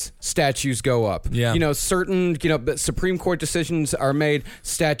more rights, statues go up. Yeah. Certain, Supreme Court decisions are made,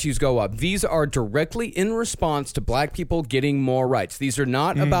 statues go up. These are directly in response to black people getting more rights. These are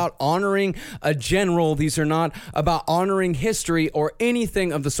not about honoring a general. These are not about honoring history or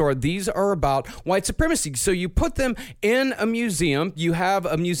anything of the sort. These are about white supremacy. So you put them in a museum, you have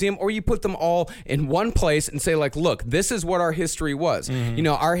a museum, or you put them all in one place and say, like, look, this is what our history was.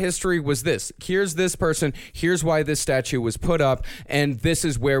 Our history was this. Here's this person. Here's why this statue was put up. And this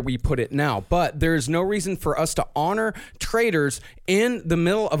is where we put it now. But there's no reason for us to honor traitors in the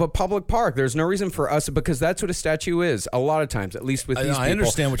middle of a public park. There's no reason for us, because that's what a statue is. A lot of times, at least with these people. I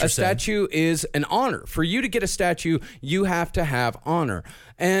understand what you're saying. A statue is an honor. For you to get a statue, you have to have honor.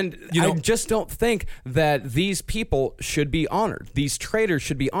 And I just don't think that these people should be honored. These traitors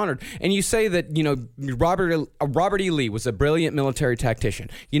should be honored. And you say that, Robert E. Lee was a brilliant military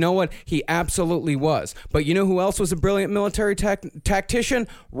tactician. You know what? He absolutely was. But you know who else was a brilliant military tactician?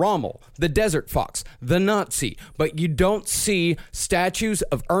 Rommel, the Desert Fox, the Nazi. But you don't see statues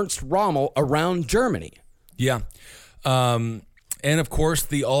of Ernst Rommel around Germany. Yeah. And of course,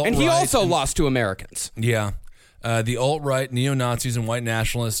 the alt-right. And he also lost to Americans. Yeah. The alt-right, neo-Nazis, and white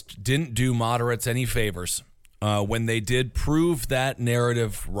nationalists didn't do moderates any favors when they did prove that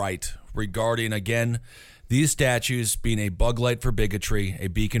narrative right regarding, again, these statues being a bug light for bigotry, a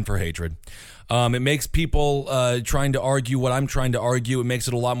beacon for hatred. It makes people trying to argue what I'm trying to argue, it makes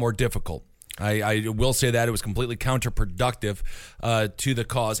it a lot more difficult. I will say that it was completely counterproductive to the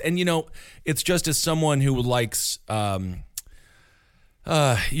cause. And, it's just as someone who likes...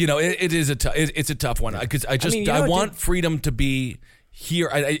 it is it's a tough one because I want freedom to be here.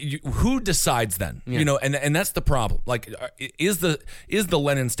 Who decides then? Yeah. And that's the problem. Like, is the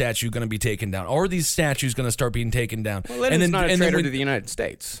Lenin statue going to be taken down? Or are these statues going to start being taken down? Well, Lenin's not a traitor to the United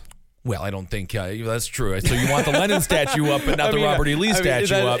States. Well, I don't think that's true. So you want the Lenin statue up, but not the Robert E. Lee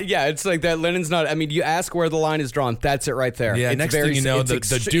statue up? Yeah, it's like that. Lenin's not. I mean, you ask where the line is drawn. That's it right there. Yeah. Next thing you know,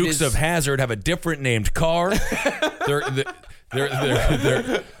 the Dukes of Hazzard have a different named car. They're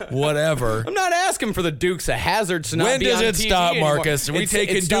whatever. I'm not asking for the Dukes of Hazzard to not be on TV. When does it stop, Marcus? Are we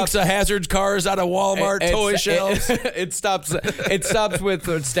taking Dukes of Hazzard cars out of Walmart toy shelves? It stops. It stops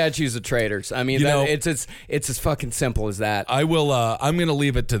with statues of traitors. I mean, it's as fucking simple as that. I will. I'm going to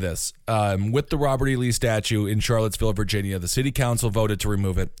leave it to this. With the Robert E. Lee statue in Charlottesville, Virginia, the city council voted to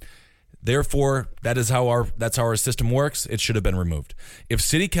remove it. Therefore, that's how our system works. It should have been removed. If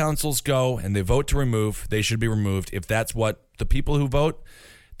city councils go and they vote to remove, they should be removed. If that's what the people who vote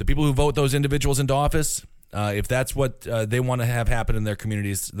those individuals into office, if that's what they want to have happen in their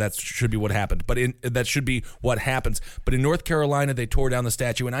communities, that should be what happened. That should be what happens. But in North Carolina, they tore down the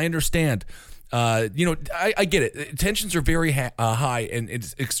statue, and I understand. I get it. Tensions are very high, and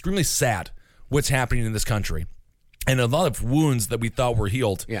it's extremely sad what's happening in this country. And a lot of wounds that we thought were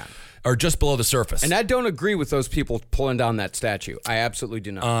healed are just below the surface. And I don't agree with those people pulling down that statue. I absolutely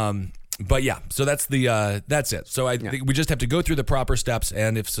do not. But yeah, so that's it. So I think we just have to go through the proper steps.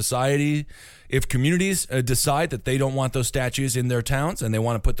 And if communities decide that they don't want those statues in their towns and they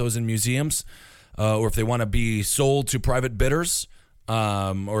want to put those in museums, or if they want to be sold to private bidders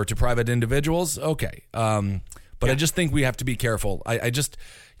or to private individuals, okay. But I just think we have to be careful. I just,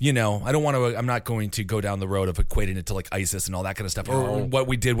 I don't want to, I'm not going to go down the road of equating it to like ISIS and all that kind of stuff, or what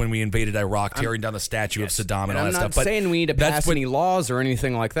we did when we invaded Iraq, tearing down the statue of Saddam and all that stuff. I'm not saying we need to pass any laws or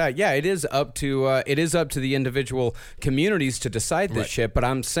anything like that. Yeah, it is up to the individual communities to decide this shit, but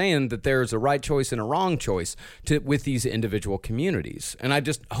I'm saying that there's a right choice and a wrong choice with these individual communities. And I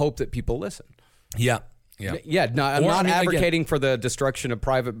just hope that people listen. Yeah. Yeah. No, I'm not advocating for the destruction of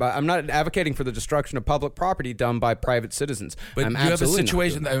I'm not advocating for the destruction of public property done by private citizens. But you have a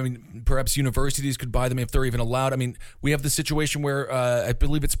situation. I mean, perhaps universities could buy them if they're even allowed. I mean, we have the situation where I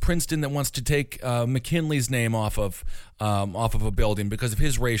believe it's Princeton that wants to take McKinley's name off of a building because of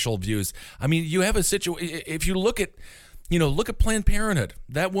his racial views. I mean, you have a situation. If you look at Planned Parenthood.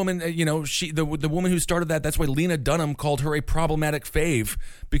 That woman, the woman who started that, that's why Lena Dunham called her a problematic fave,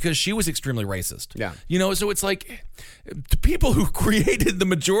 because she was extremely racist. Yeah. So it's like the people who created the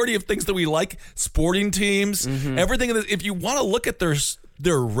majority of things that we like, sporting teams, everything. If you want to look at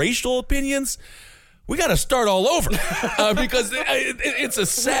their racial opinions, we got to start all over because it's a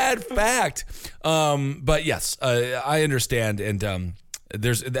sad fact. But yes, I understand. And,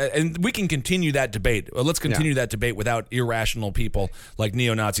 and we can continue that debate. Let's continue that debate without irrational people like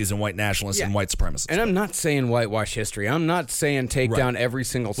neo-Nazis and white nationalists and white supremacists. And I'm not saying whitewash history. I'm not saying take down every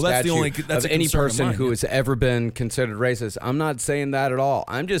single statue of any person who has ever been considered racist. I'm not saying that at all.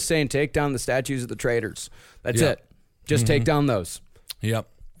 I'm just saying take down the statues of the traitors. That's it. Just take down those. Yep.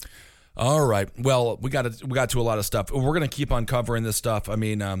 All right. Well, we got to a lot of stuff. We're going to keep on covering this stuff. I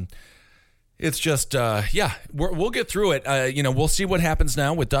mean, it's just, we'll get through it. We'll see what happens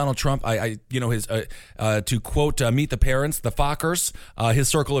now with Donald Trump. His to quote, meet the parents, the Fockers, his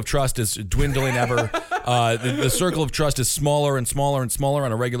circle of trust is dwindling ever. The circle of trust is smaller and smaller and smaller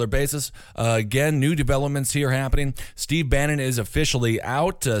on a regular basis. Again, new developments here happening. Steve Bannon is officially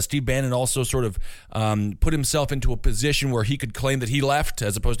out. Steve Bannon also sort of put himself into a position where he could claim that he left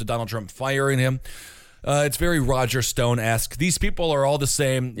as opposed to Donald Trump firing him. It's very Roger Stone-esque. These people are all the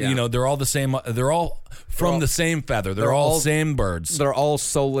same. Yeah. They're all the same. They're all from the same feather. They're all same birds. They're all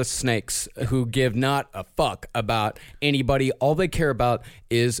soulless snakes who give not a fuck about anybody. All they care about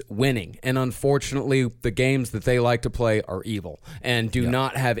is winning. And unfortunately, the games that they like to play are evil and do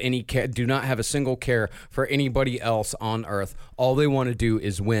not have a single care for anybody else on earth. All they want to do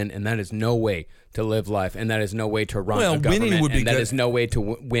is win, and that is no way to live life, and that is no way to run a government, winning would be and that good. is no way to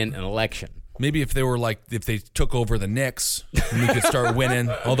win an election. Maybe if they took over the Knicks, we could start winning.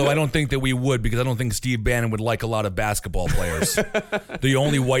 Although I don't think that we would, because I don't think Steve Bannon would like a lot of basketball players. The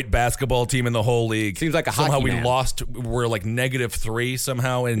only white basketball team in the whole league. Seems like somehow hockey we man. lost. We're like -3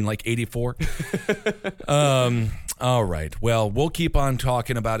 somehow in like 84. All right. Well, we'll keep on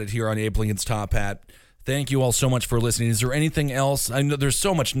talking about it here on Abe Lincoln's Top Hat. Thank you all so much for listening. Is there anything else? I know there's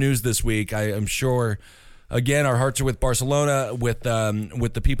so much news this week. I am sure. Again, our hearts are with Barcelona, with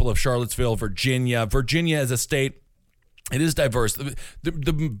the people of Charlottesville, Virginia. Virginia as a state, it is diverse.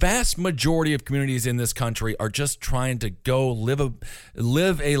 The vast majority of communities in this country are just trying to go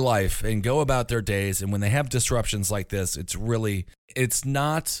live a life and go about their days. And when they have disruptions like this, it's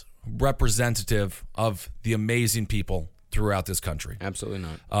not representative of the amazing people throughout this country. Absolutely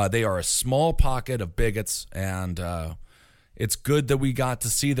not. They are a small pocket of bigots, and it's good that we got to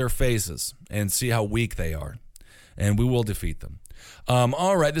see their faces and see how weak they are, and we will defeat them.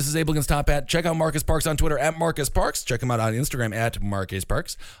 All right, this is Abe Lincoln's Top Hat. Check out Marcus Parks on Twitter at Marcus Parks. Check him out on Instagram at Marcus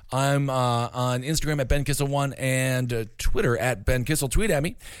Parks. I'm on Instagram at Ben Kissel1 and Twitter at Ben Kissel. Tweet at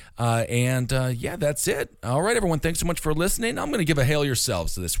me. That's it. All right, everyone, thanks so much for listening. I'm going to give a hail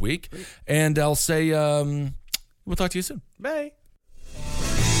yourselves this week, and I'll say we'll talk to you soon. Bye.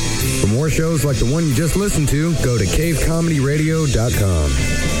 For more shows like the one you just listened to, go to cavecomedyradio.com.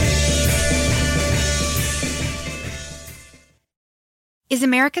 Is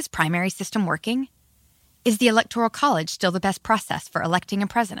America's primary system working? Is the Electoral College still the best process for electing a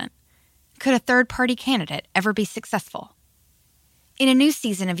president? Could a third-party candidate ever be successful? In a new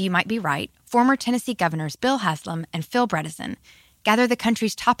season of You Might Be Right, former Tennessee governors Bill Haslam and Phil Bredesen gather the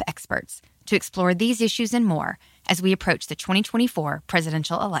country's top experts to explore these issues and more as we approach the 2024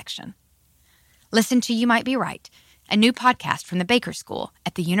 presidential election. Listen to You Might Be Right, a new podcast from the Baker School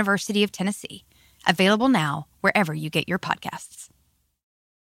at the University of Tennessee, available now wherever you get your podcasts.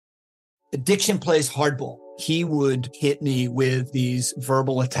 Addiction plays hardball. he would hit me with these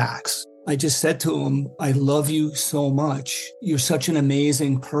verbal attacks. I just said to him, I love you so much. You're such an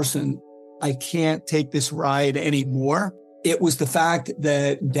amazing person. I can't take this ride anymore. It was the fact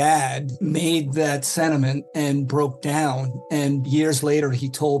that Dad made that sentiment and broke down. And years later, he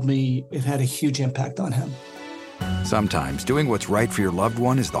told me it had a huge impact on him. Sometimes doing what's right for your loved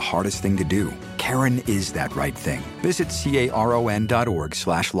one is the hardest thing to do. Karen is that right thing. Visit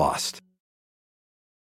CARON.org/lost.